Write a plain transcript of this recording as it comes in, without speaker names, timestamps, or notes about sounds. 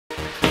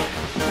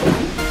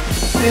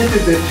This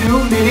is the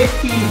 2-minute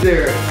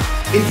teaser.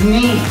 It's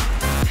me.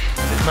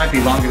 This might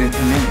be longer than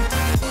 2 minutes.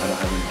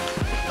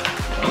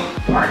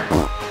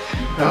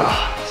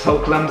 Oh, so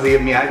clumsy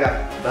of me. I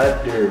got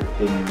butter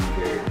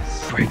fingers.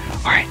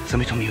 Alright,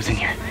 somebody told me he was in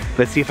here.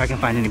 Let's see if I can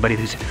find anybody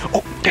who's...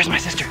 Oh, there's my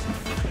sister.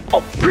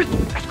 Oh, Crystal,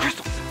 that's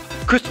Crystal.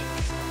 Crystal,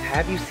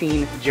 have you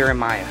seen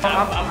Jeremiah?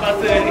 I'm about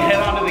to head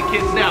on to the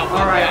kids now.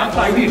 Alright, I'm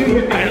sorry. You do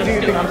your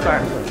thing. I'm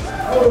sorry.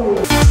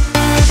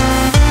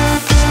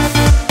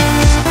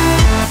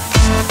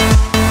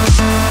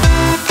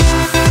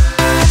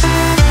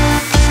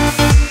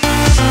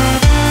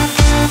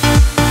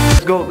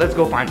 Let's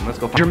go find him.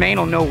 Jermaine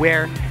will know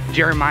where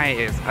Jeremiah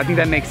is. I think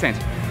that makes sense.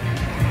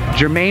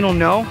 Jermaine will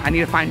know. I need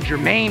to find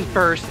Jermaine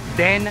first,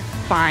 then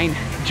find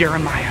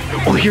Jeremiah.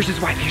 Oh, here's his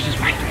wife.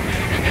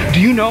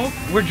 Do you know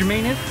where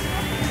Jermaine is?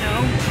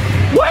 No.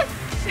 What?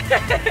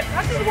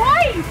 That's his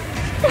wife.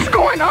 What's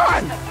going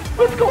on?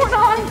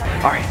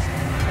 All right,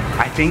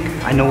 I think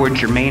I know where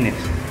Jermaine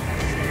is.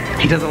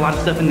 He does a lot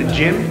of stuff in the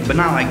gym, but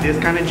not like this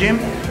kind of gym.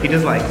 He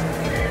does like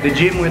the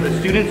gym where the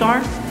students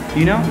are,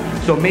 you know?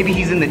 So maybe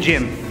he's in the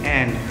gym,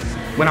 and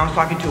when I was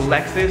talking to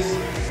Alexis,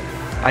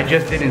 I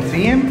just didn't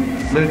see him.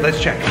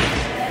 Let's check.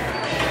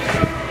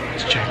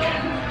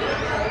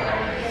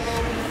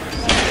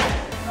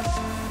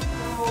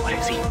 What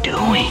is he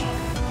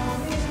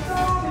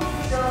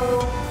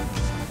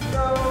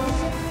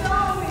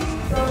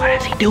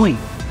doing?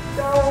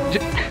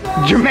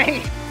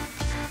 Jermaine!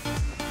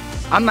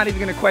 I'm not even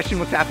gonna question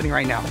what's happening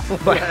right now.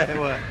 But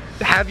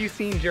have you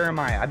seen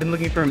Jeremiah? I've been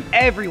looking for him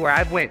everywhere.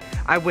 I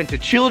went to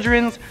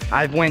Children's.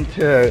 I went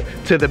to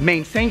the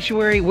main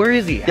sanctuary. Where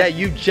is he? Yeah,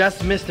 you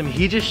just missed him.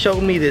 He just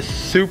showed me this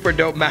super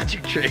dope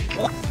magic trick.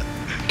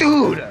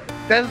 Dude,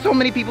 so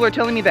many people are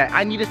telling me that.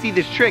 I need to see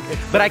this trick,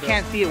 but I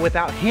can't see it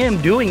without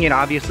him doing it,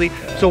 obviously.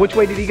 So which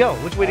way did he go?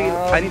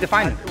 I need to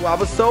find him. Well, I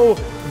was so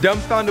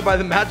dumbfounded by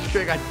the magic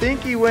trick. I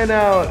think he went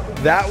out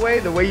that way,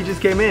 the way you just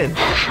came in.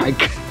 I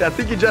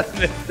think you just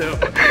missed him.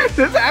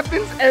 This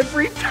happens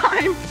every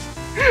time.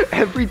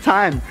 Every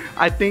time.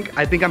 I think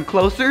I'm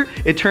closer.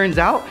 It turns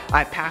out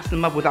I passed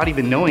him up without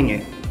even knowing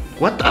it.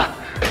 What the?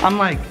 I'm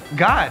like,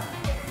 God,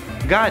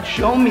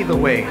 show me the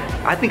way.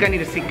 I think I need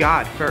to see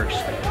God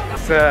first.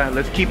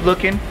 Let's keep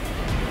looking.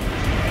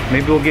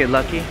 Maybe we'll get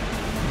lucky.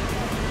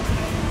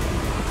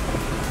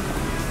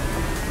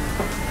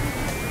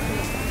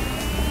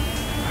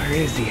 Where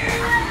is he at?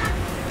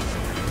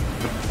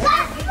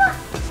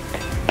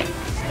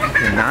 I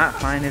cannot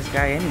find this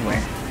guy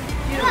anywhere.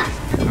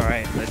 All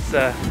right, let's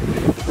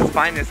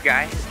find this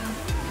guy.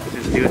 Let's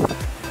just do it.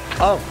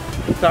 Oh,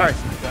 sorry.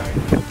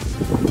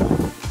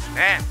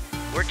 Man,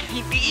 where can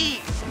he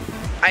be?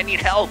 I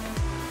need help.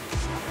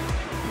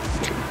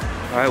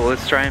 All right, well,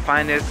 let's try and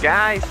find this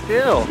guy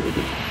still.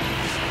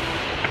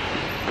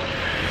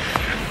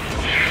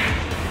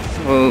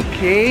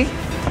 Okay,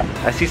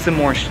 I see some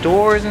more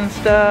stores and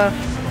stuff.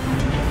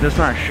 Just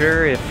not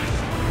sure if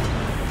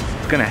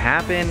it's gonna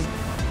happen.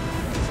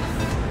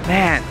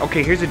 Man,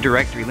 okay, here's a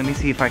directory. Let me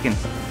see if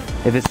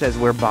it says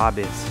where Bob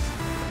is.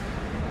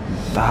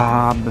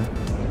 Bob,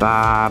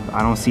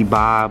 I don't see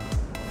Bob.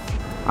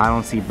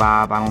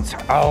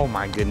 Oh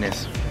my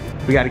goodness.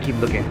 We gotta keep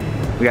looking.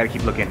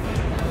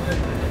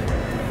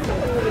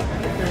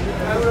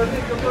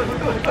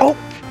 Oh,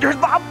 there's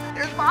Bob.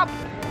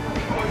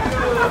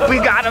 We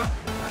got him.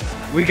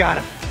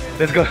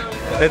 Let's go.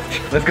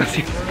 Let's go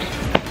see.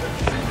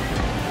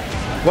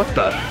 What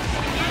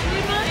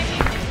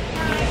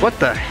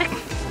the heck?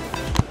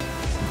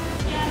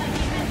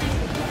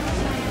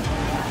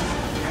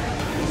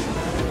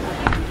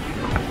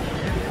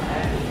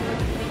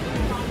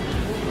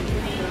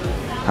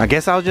 I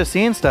guess I was just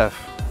seeing stuff.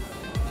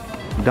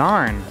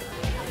 Darn.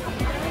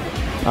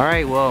 All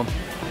right, well,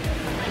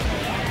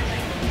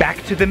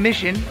 back to the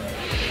mission.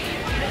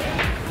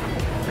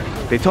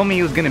 They told me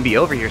he was gonna be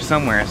over here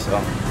somewhere, so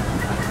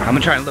I'm gonna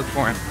try and look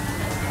for him.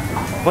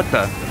 What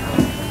the?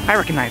 I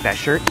recognize that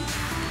shirt.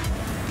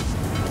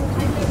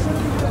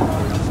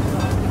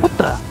 What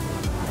the?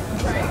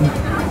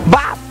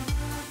 Bob!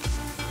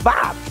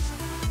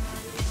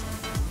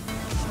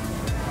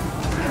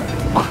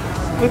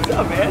 What's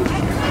up, man?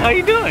 How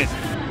you doing?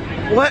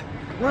 What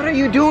are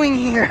you doing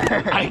here?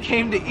 I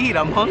came to eat.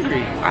 I'm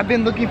hungry. I've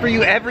been looking for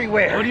you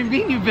everywhere. What do you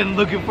mean you've been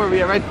looking for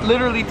me? I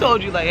literally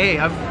told you, like, hey,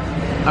 I'm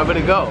gonna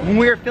go. When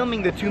we were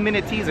filming the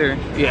 2-minute teaser,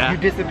 you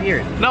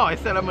disappeared. No, I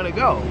said I'm gonna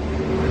go.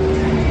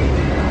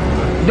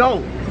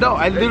 No,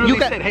 I literally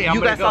said, hey, I'm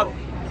gonna go.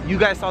 You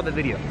guys saw the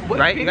video, what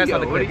right? Video? You guys saw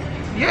the clip.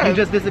 Yeah. You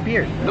just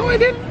disappeared. No, I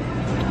didn't.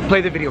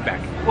 Play the video back.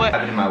 What? I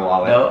have it in my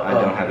wallet. No, I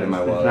don't have it in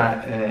my wallet.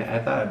 I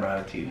thought I brought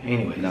it to you.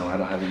 Anyway. No, I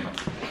don't have it in my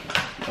wallet.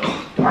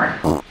 Oh, darn.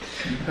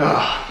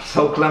 Oh,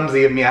 so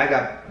clumsy of me. I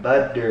got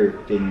butter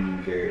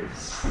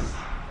fingers.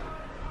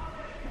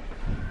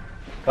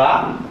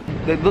 Bob.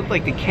 It looked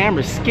like the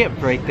camera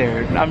skipped right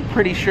there. I'm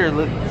pretty sure.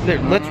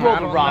 Let's roll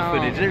the raw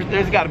footage.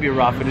 There's got to be a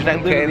raw footage.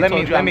 Okay, let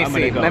me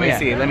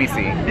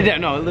see. Yeah,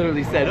 no, it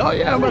literally said, "Oh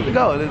yeah, I'm about to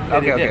go."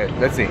 Okay,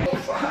 let's see.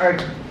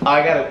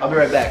 I'll be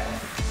right back.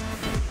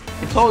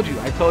 told you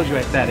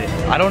I said it.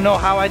 I don't know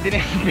how I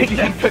didn't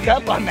pick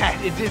up on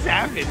that. It just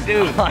happened,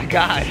 dude. Oh my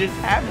God. It just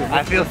happened.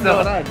 I feel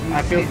so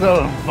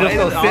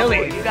so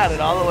silly. You got it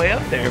all the way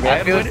up there,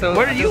 man.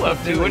 What are you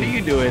up to? What are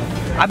you doing?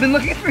 I've been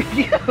looking for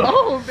you.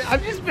 Oh,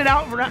 I've just been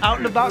out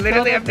and about.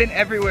 Literally, I've been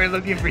everywhere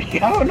looking for you.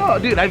 Oh no,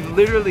 dude, I've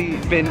literally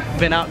been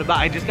out and about.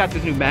 I just got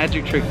this new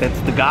magic trick that's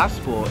the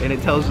gospel, and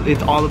it's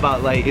all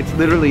about like, it's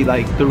literally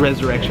like the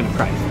resurrection of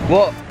Christ.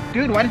 Well,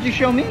 dude, why did you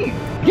show me?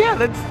 Yeah,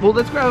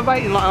 let's grab a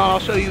bite and I'll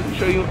show you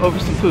over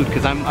some food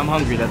because I'm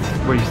hungry. That's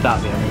where you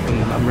stop me.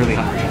 I'm really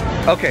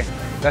hungry. Okay,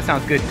 that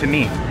sounds good to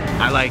me.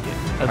 I like it.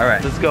 All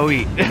right. Let's go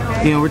eat.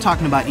 You know, we're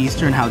talking about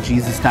Easter and how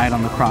Jesus died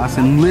on the cross,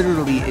 and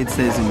literally it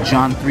says in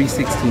John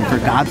 3:16, "For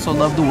God so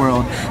loved the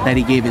world that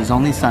he gave his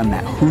only son,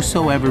 that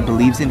whosoever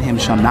believes in him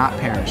shall not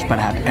perish but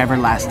have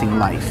everlasting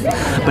life."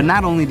 But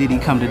not only did he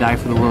come to die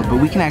for the world, but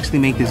we can actually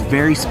make this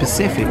very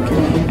specific.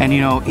 And you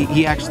know,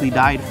 he actually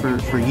died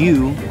for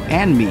you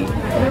and me.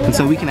 And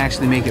so we can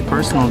actually make it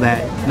personal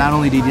that not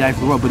only did he die for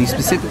the world, but he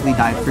specifically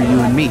died for you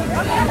and me.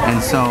 And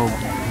so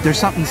there's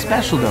something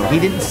special though. He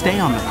didn't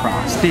stay on the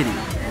cross, did he?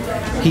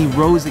 He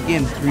rose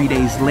again 3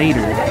 days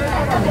later,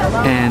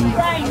 and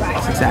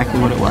that's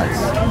exactly what it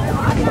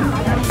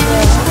was.